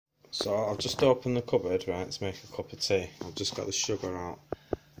So I've just opened the cupboard, right, to make a cup of tea. I've just got the sugar out,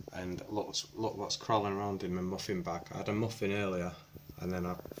 and look what's crawling around in my muffin bag. I had a muffin earlier, and then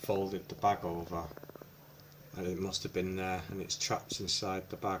I folded the bag over, and it must have been there, and it's trapped inside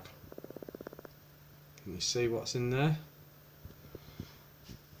the bag. Can you see what's in there?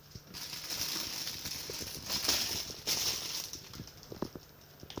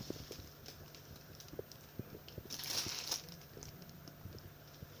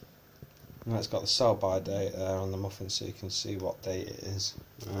 And it's got the sell-by date there on the muffin, so you can see what date it is.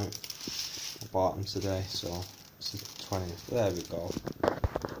 Right, I bought them today, so this is the 20th. There we go.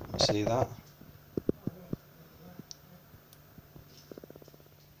 You see that?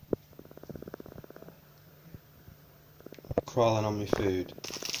 Crawling on my food.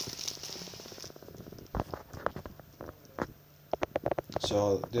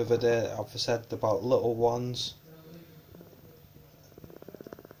 So the other day I've said about little ones.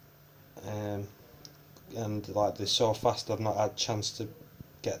 And like they're so fast I've not had a chance to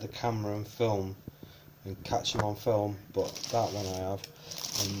get the camera and film and catch them on film, but that one I have.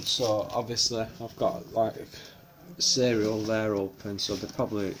 And so obviously I've got like cereal there open, so it's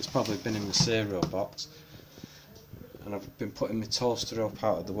probably been in the cereal box, and I've been putting my toaster up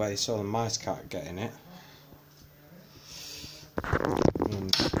out of the way so the mice can't get in it.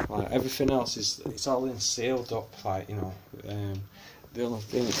 And like everything else it's all in sealed up, like, you know. The only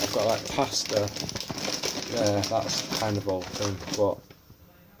thing I've got like pasta, that's kind of open, but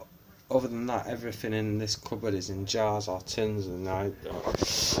other than that, everything in this cupboard is in jars or tins, and I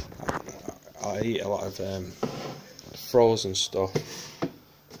eat a lot of frozen stuff.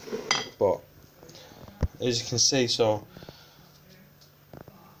 But as you can see, so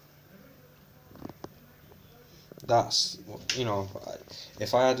that's, you know,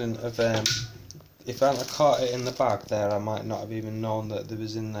 if I hadn't caught it in the bag there, I might not have even known that there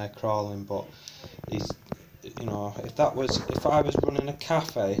was in there crawling. But you know, if I was running a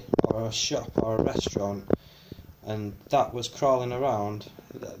cafe or a shop or a restaurant and that was crawling around,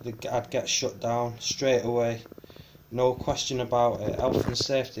 I'd get shut down straight away, no question about it. Health and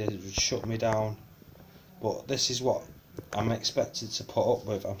safety would shut me down. But this is what I'm expected to put up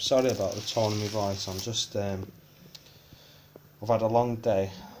with. I'm sorry about the tone of my voice. I'm just I've had a long day,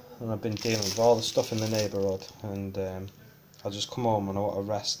 and I've been dealing with all the stuff in the neighbourhood, and I'll just come home and I want to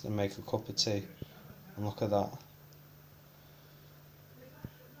rest and make a cup of tea, and look at that.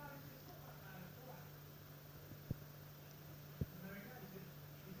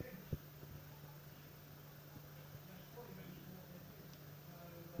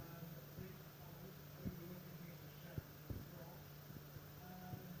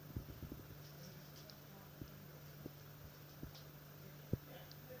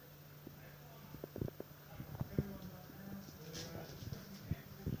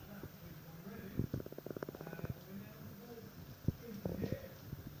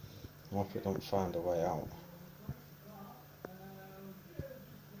 I hope it don't find a way out.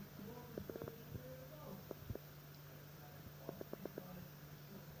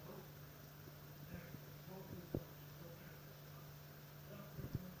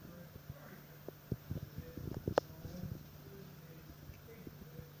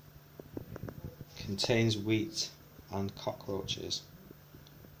 Contains wheat and cockroaches.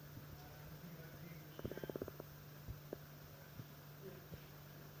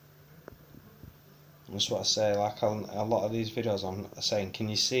 That's what I say, like on a lot of these videos I'm saying, can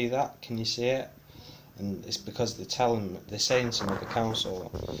you see that? Can you see it? And it's because they're saying to me, the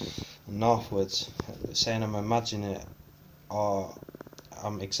council, Northwards, they're saying I'm imagining it or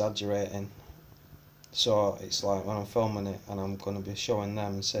I'm exaggerating. So it's like when I'm filming it and I'm going to be showing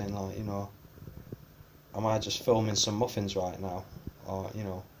them and saying, like, you know, am I just filming some muffins right now? Or, you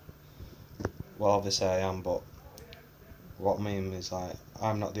know, well, obviously I am, but what I mean is, like,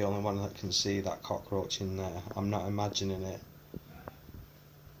 I'm not the only one that can see that cockroach in there. I'm not imagining it.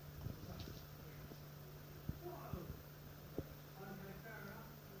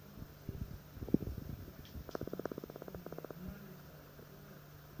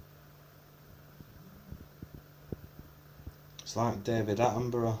 It's like David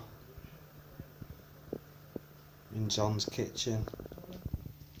Attenborough in John's Kitchen.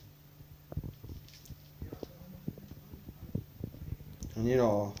 And, you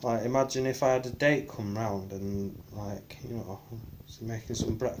know, like, imagine if I had a date come round and, like, you know, making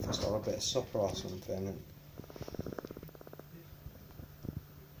some breakfast or a bit of supper or something, and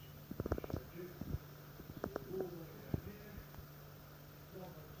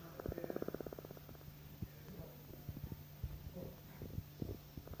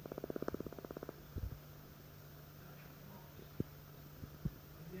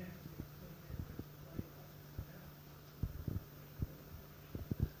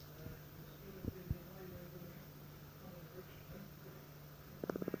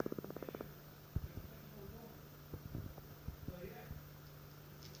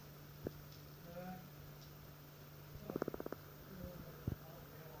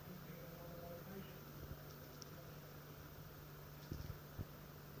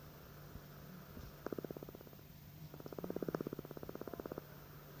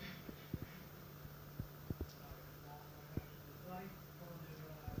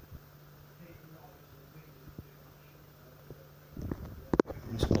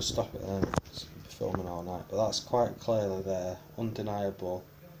to stop it then, it's gonna be filming all night, but that's quite clearly there, undeniable.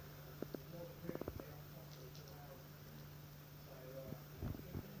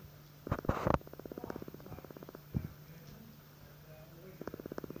 I'll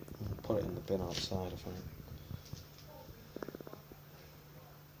put it in the bin outside, I think.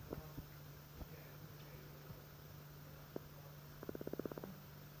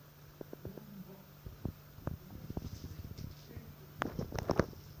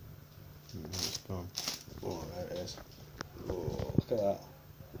 It's gone. Oh, there it is. Oh, look at that.